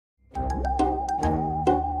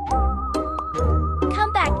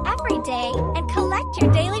Collect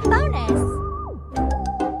your daily bonus.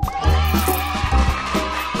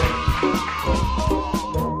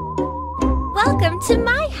 Welcome to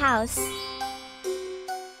my house.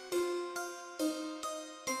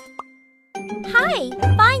 Hi,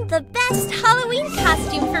 find the best Halloween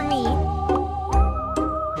costume for me.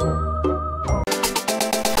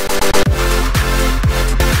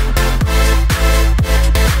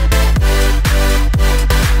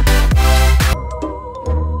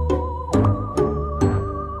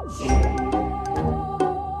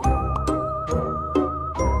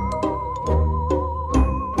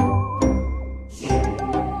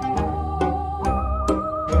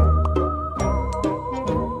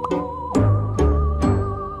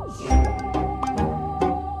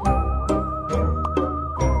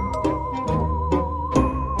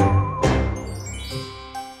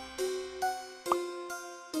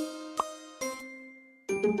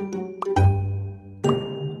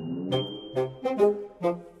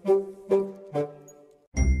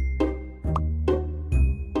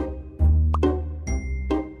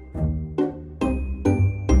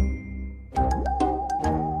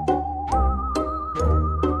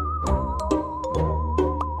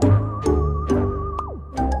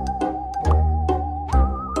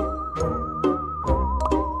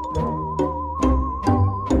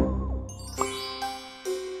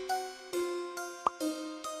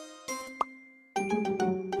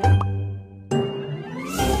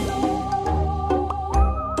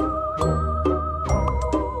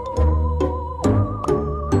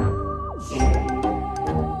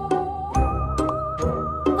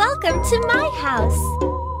 Welcome to my house.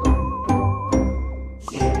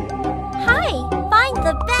 Hi, find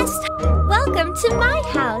the best. Welcome to my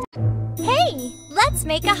house. Hey, let's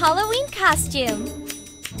make a Halloween costume.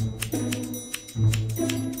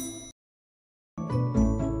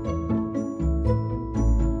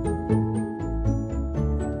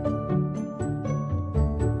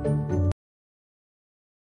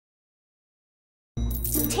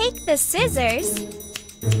 Take the scissors.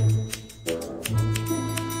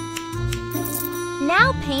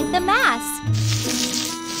 Now paint the mask.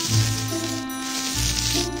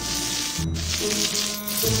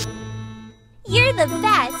 You're the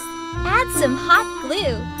best. Add some hot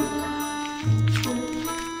glue.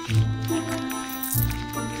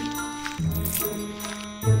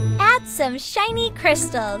 Add some shiny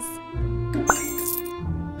crystals.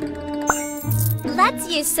 Let's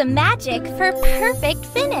use some magic for perfect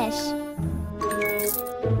finish.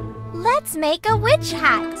 Let's make a witch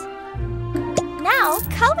hat. Now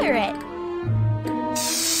color it.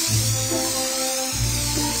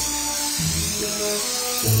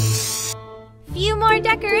 Few more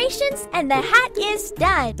decorations and the hat is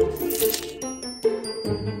done.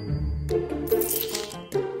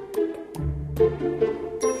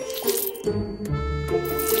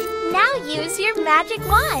 Now use your magic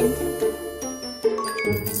wand.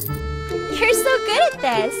 You're so good at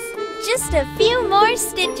this. Just a few more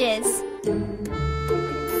stitches.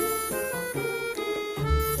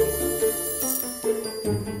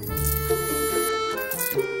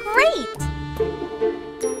 Great!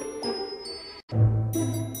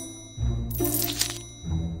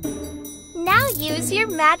 Now use your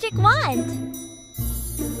magic wand.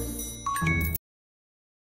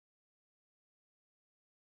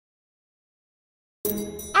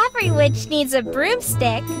 Every witch needs a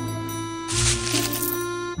broomstick.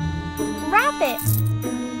 Wrap it.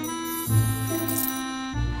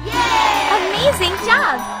 Yay! Amazing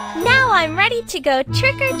job! Now I'm ready to go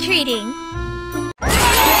trick-or-treating.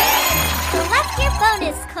 Collect your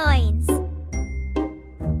bonus coins.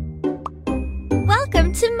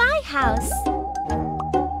 Welcome to my house.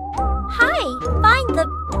 Hi, find the...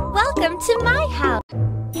 Welcome to my house.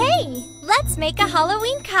 Hey, let's make a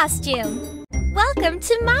Halloween costume. Welcome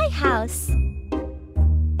to my house.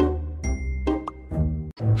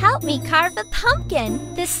 Help me carve a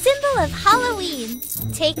pumpkin, the symbol of Halloween.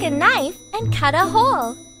 Take a knife and cut a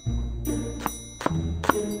hole.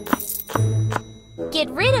 Get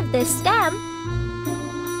rid of the stem.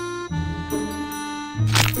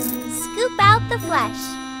 Scoop out the flesh.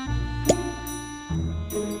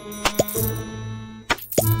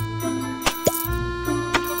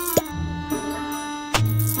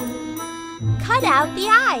 Cut out the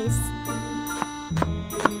eyes.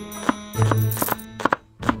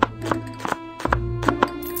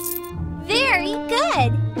 Very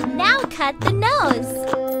good! Now cut the nose.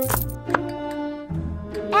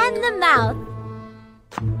 And the mouth.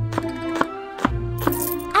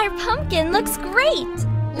 Our pumpkin looks great!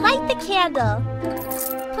 Light the candle.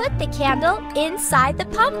 Put the candle inside the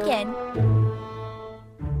pumpkin.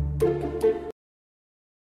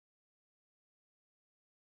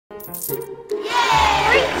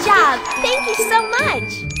 Great job! Thank you so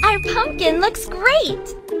much! Our pumpkin looks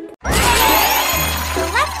great!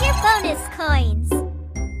 Collect your bonus coins!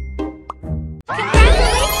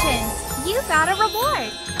 Congratulations! You got a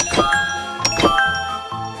reward!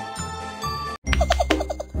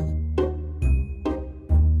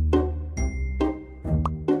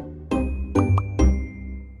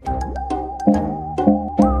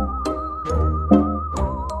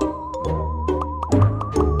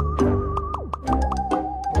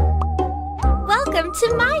 Welcome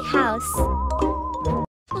to my house!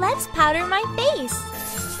 Let's powder my face!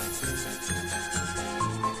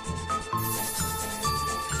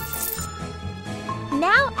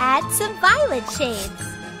 Now add some violet shades.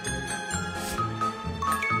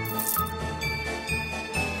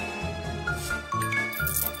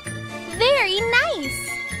 Very nice!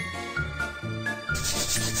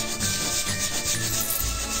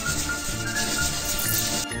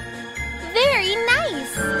 Very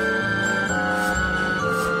nice!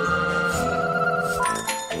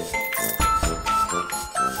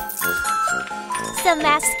 Some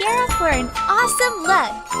mascara for an awesome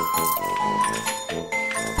look!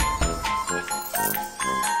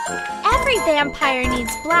 Every vampire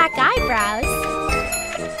needs black eyebrows.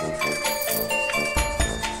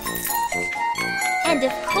 And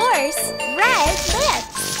of course, red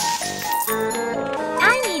lips.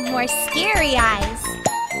 I need more scary eyes.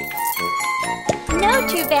 No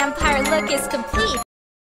true vampire look is complete.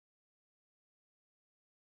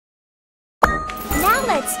 Now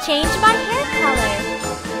let's change my hair color.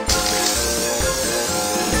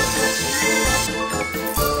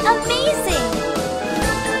 Amazing!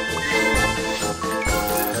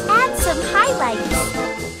 Add some highlights.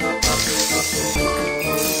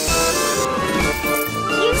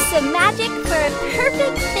 Use some magic for a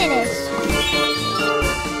perfect finish.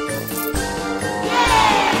 Yay!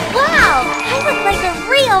 Wow! I look like a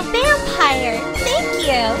real vampire! Thank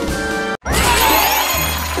you!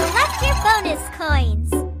 Collect your bonus coins!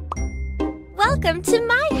 Welcome to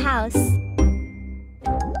my house!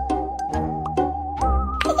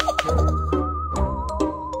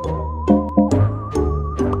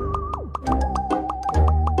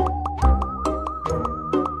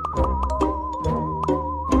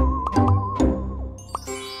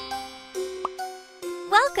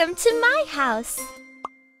 Welcome to my house!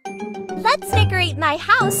 Let's decorate my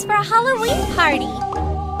house for a Halloween party!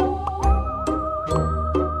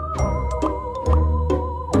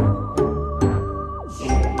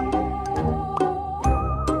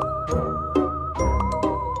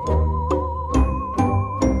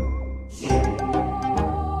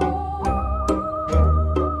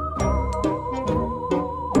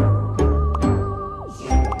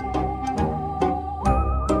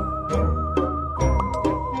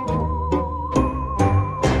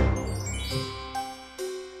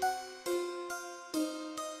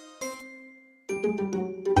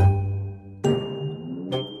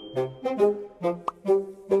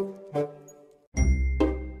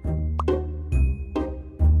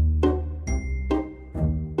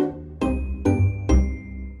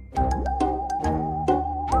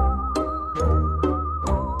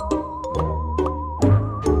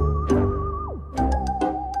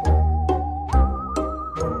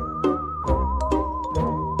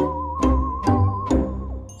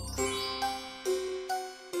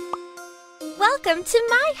 Welcome to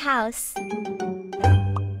my house!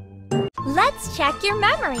 Let's check your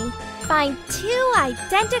memory. Find 2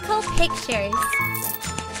 identical pictures.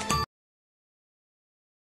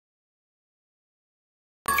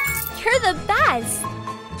 You're the best!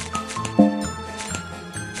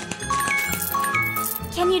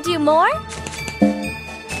 Can you do more?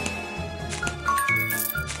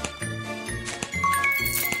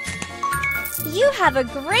 You have a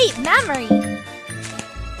great memory!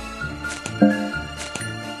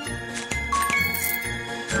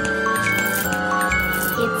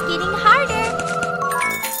 It's getting harder!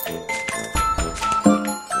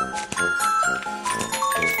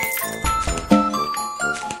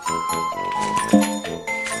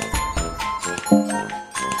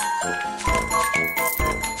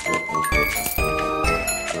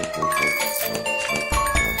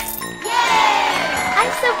 Yay!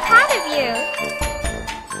 I'm so proud of you!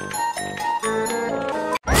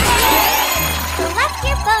 Collect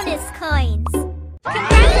your bonus coins!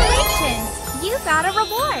 Congratulations! You got a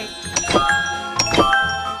reward!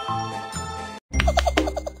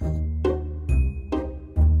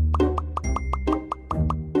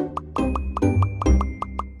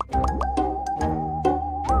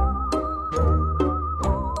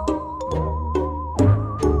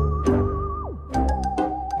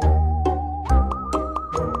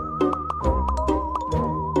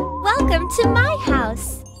 to my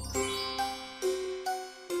house.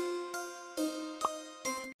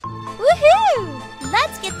 Woohoo!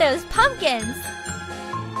 Let's get those pumpkins.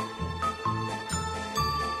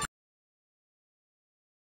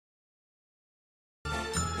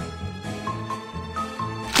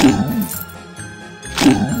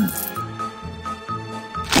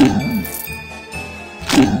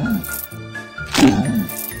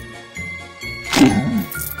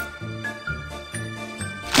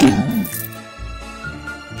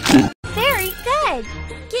 Very good!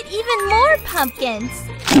 Get even more pumpkins!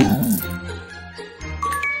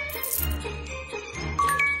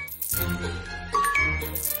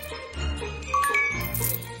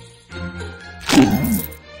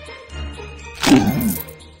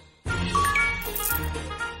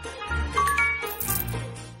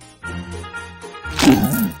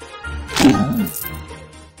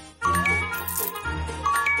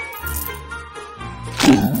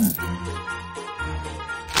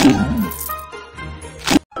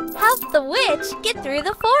 Help the witch get through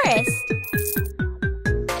the forest.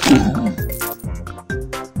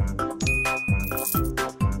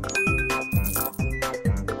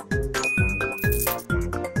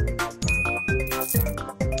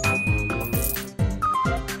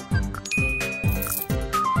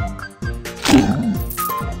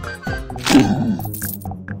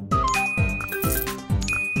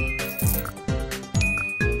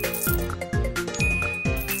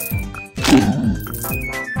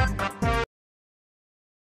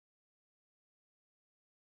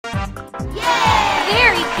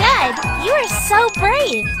 Very good! You are so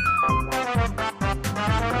brave!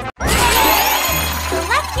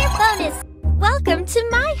 Select your bonus! Welcome to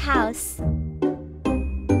my house!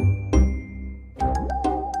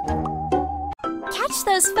 Catch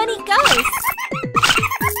those funny ghosts!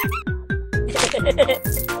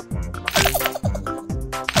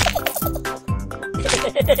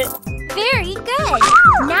 Very good!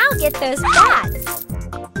 Now get those bats!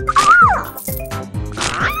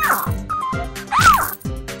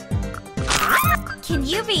 Can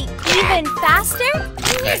you be even faster?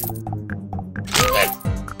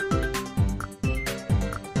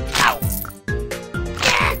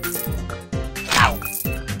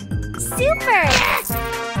 Super!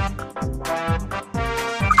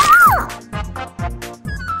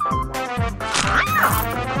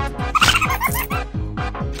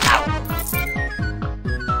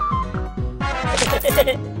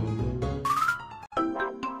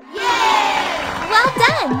 Well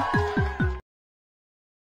done!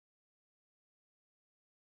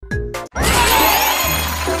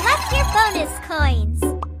 Collect your bonus coins!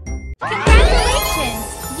 Congratulations!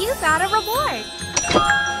 You got a reward!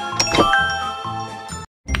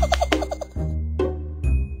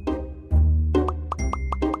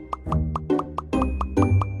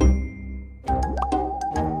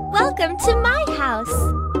 Welcome to my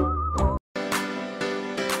house!